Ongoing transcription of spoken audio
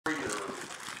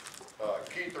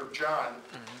Keith or John,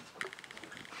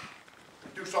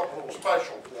 do something a little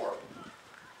special for them.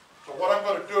 So what I'm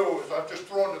going to do is I'm just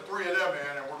throwing the 3 of them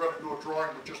in, and we're going to do a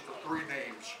drawing with just the 3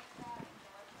 names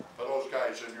of those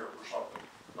guys in here for something.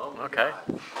 Oh, okay.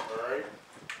 All right.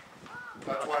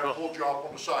 That's why I pulled you off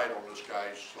on the side on this,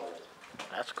 guys. So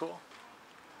that's cool.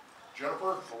 Jennifer,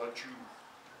 I'll let you.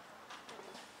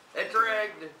 It's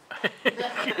rigged.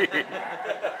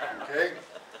 Okay.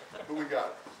 Who we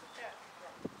got?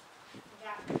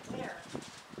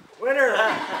 Winner!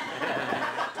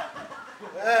 Ah,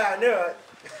 I knew it.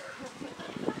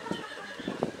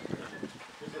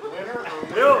 Is it winner or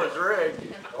winner? No, it's rigged.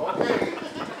 Okay.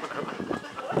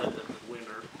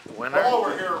 Winner. Come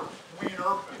over here,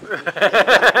 wiener.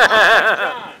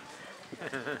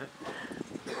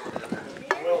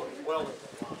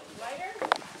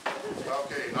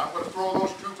 Okay, now I'm going to throw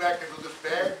those 2 back into this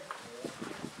bag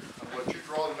and let you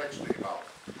draw the next name out.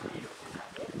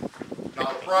 Now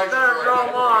the prize is Better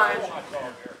draw mine.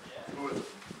 Who is it?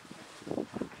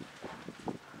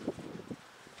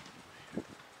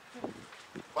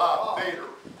 Bob Vader.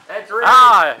 That's rigged.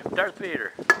 Ah, Darth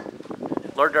Vader.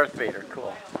 Lord Darth Vader,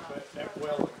 cool. Okay.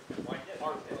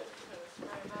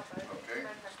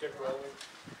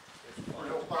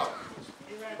 No problem.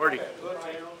 Where'd he?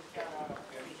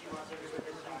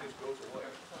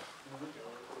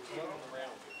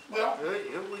 Well, Who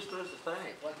are we supposed to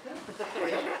thank?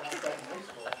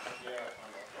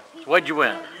 What'd you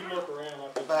win?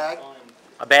 The bag.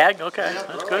 A bag? Okay,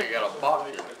 that's good. You got a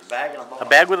box, a bag and a box. A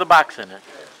bag with a box in it.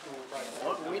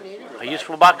 What do we need? A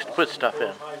useful box to put stuff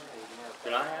in.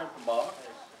 Can I have the box?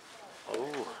 Oh,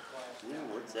 Ooh,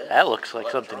 what's that? that looks like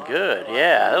something good.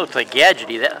 Yeah, that looks like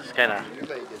gadgety. That's kind of.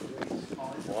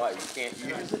 Why, you can't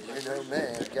use it? You know,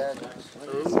 man, God.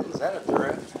 Is that a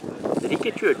drift? Did he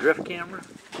get you a drift camera?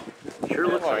 Sure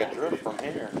looks like a drift from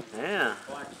here. Yeah.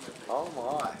 Oh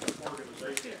my.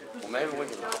 Well, maybe we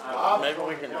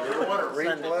can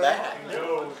send it back.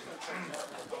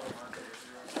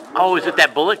 Oh, is it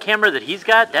that bullet camera that he's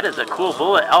got? That is a cool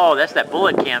bullet. Oh, that's that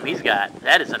bullet cam he's got.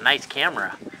 That is a nice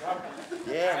camera.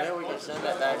 Yeah, maybe we can send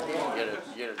that back in and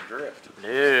get a drift.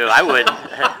 No, I wouldn't.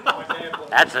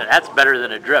 That's better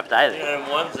than a drift, I think. And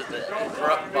ones that the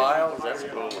corrupt files, that's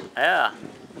cool. Yeah.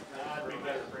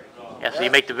 Yeah, so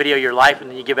you make the video of your life and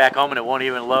then you get back home and it won't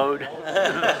even load.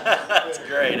 That's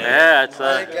great. Yeah, it's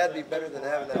I think that'd be better than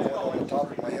having that one on the top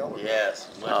of my helmet. Yes,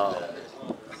 much better.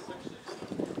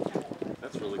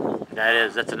 That's really cool. That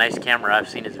is. That's a nice camera. I've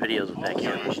seen his videos with that You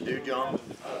know what camera. you should do, John?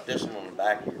 Put this one on the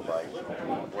back of your bike.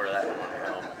 Wear that one on your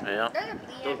helmet. Yeah.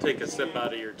 Don't take a sip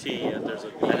out of your tea yet. There's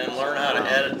a. And then learn how to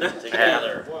edit it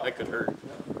together. That could hurt.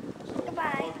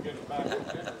 Goodbye.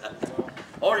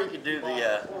 Or you could do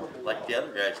the, like the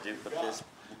other guys do, put this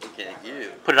at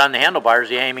you. Put it on the handlebars.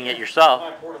 You're aiming at yourself.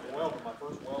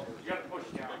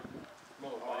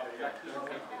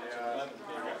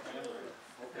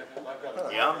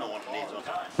 Yeah, I'm the one that needs one.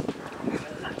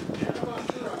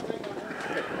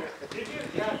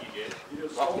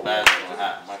 Something bad's gonna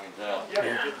happen, I can tell. I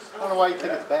don't know why you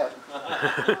think it's bad.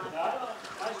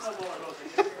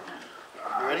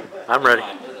 You ready? I'm ready.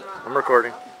 I'm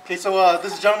recording. Okay, so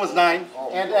this is Gentleman's 9,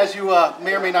 and as you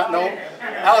may or may not know,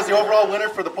 Al is the overall winner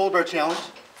for the Polar Bear Challenge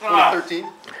 2013.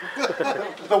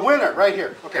 The winner, right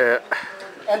here. Okay.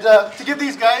 And to give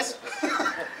these guys,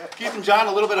 Keith and John,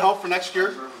 a little bit of help for next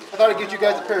year, I thought I'd give you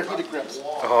guys a pair of heated grips.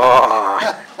 Oh.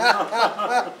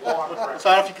 So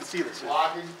I don't know if you can see this.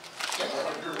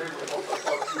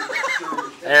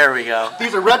 There we go.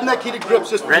 These are redneck heated grips,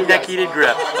 just for you Redneck guys. heated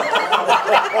grip.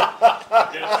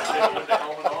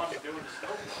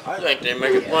 I think they're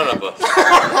making fun of us.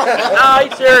 No,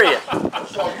 he's serious.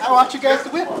 I want you guys to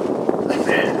win.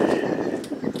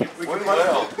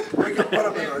 We can put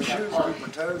them in our shoes and keep our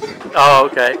toes in. Oh,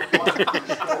 okay.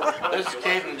 This is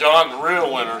Keith and John, the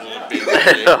real winners in the people.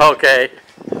 Okay.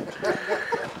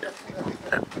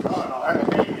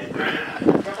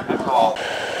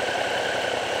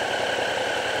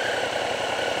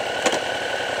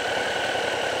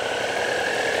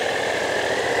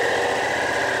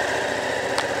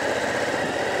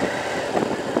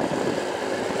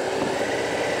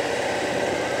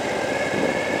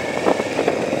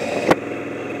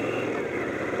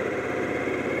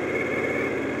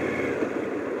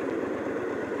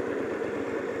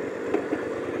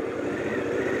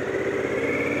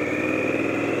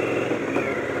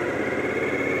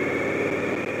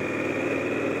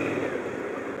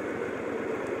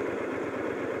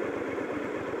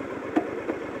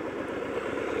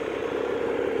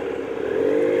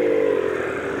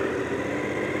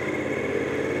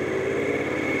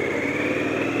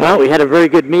 Well, we had a very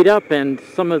good meetup, and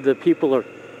some of the people are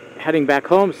heading back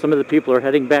home. Some of the people are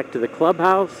heading back to the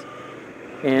clubhouse.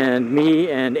 And me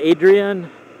and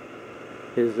Adrian,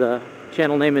 his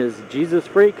channel name is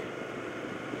geesisfreak,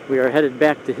 we are headed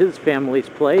back to his family's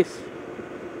place.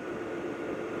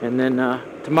 And then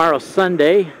tomorrow's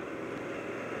Sunday.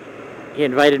 He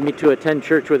invited me to attend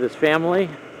church with his family,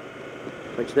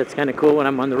 which that's kind of cool. When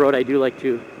I'm on the road, I do like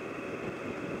to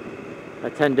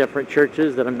attend different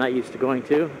churches that I'm not used to going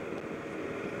to.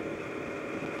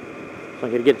 So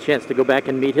I'm going to get a chance to go back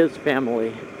and meet his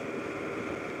family.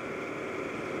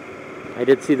 I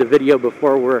did see the video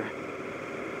before where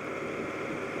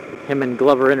him and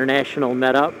Glover International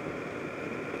met up.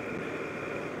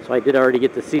 So I did already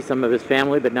get to see some of his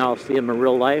family, but now I'll see him in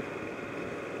real life.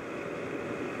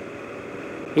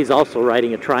 He's also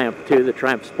riding a Triumph too, the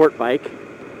Triumph Sport Bike.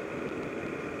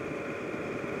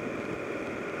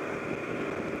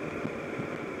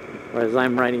 Whereas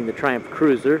I'm riding the Triumph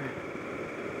Cruiser.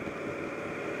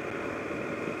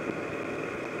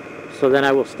 So then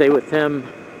I will stay with him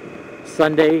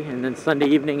Sunday, and then Sunday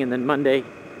evening, and then Monday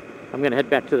I'm going to head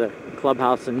back to the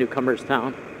clubhouse in Newcomers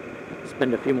Town.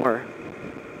 Spend a few more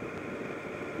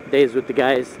days with the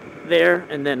guys there,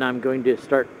 and then I'm going to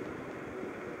start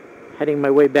heading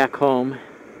my way back home,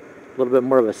 a little bit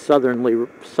more of a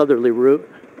southerly route.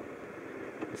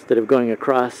 Instead of going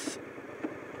across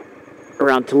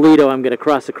around Toledo, I'm going to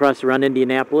cross across around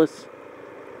Indianapolis,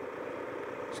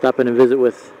 stop in and visit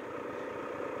with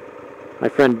my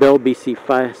friend Bill, BC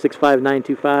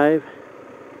 65925,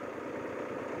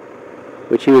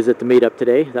 which he was at the meetup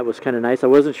today. That was kind of nice. I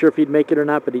wasn't sure if he'd make it or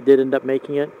not, but he did end up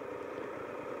making it.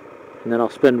 And then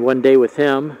I'll spend one day with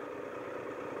him,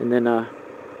 and then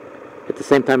at the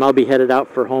same time, I'll be headed out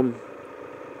for home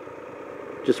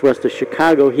just west of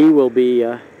Chicago. He will be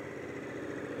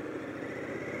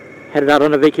headed out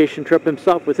on a vacation trip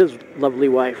himself with his lovely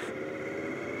wife.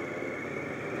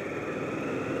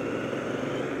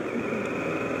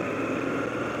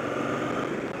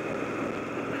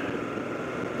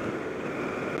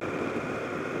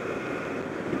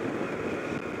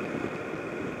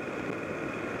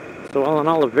 So all in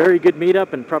all, a very good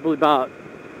meetup, and probably about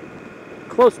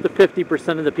close to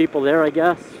 50% of the people there, I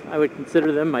guess. I would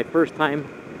consider them my first time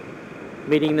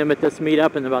meeting them at this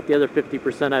meetup, and about the other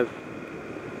 50% I've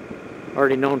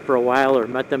already known for a while or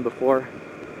met them before.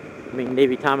 I mean,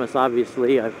 Navy Thomas,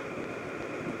 obviously, I've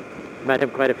met him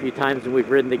quite a few times, and we've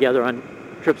ridden together on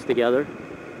trips together.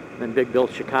 And then Big Bill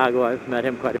Chicago, I've met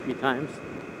him quite a few times.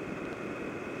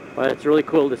 But it's really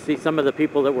cool to see some of the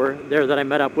people that were there that I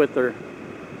met up with are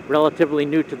relatively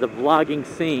new to the vlogging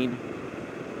scene,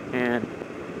 and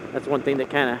that's one thing that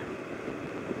kind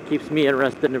of keeps me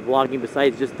interested in vlogging,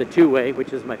 besides just the two-way,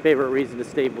 which is my favorite reason to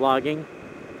stay vlogging.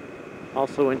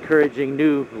 Also encouraging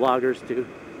new vloggers to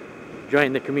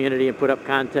join the community and put up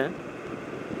content.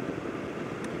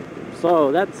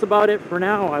 So that's about it for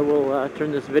now. I will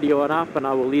turn this video off, and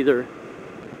I will either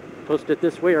post it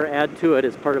this way or add to it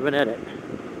as part of an edit.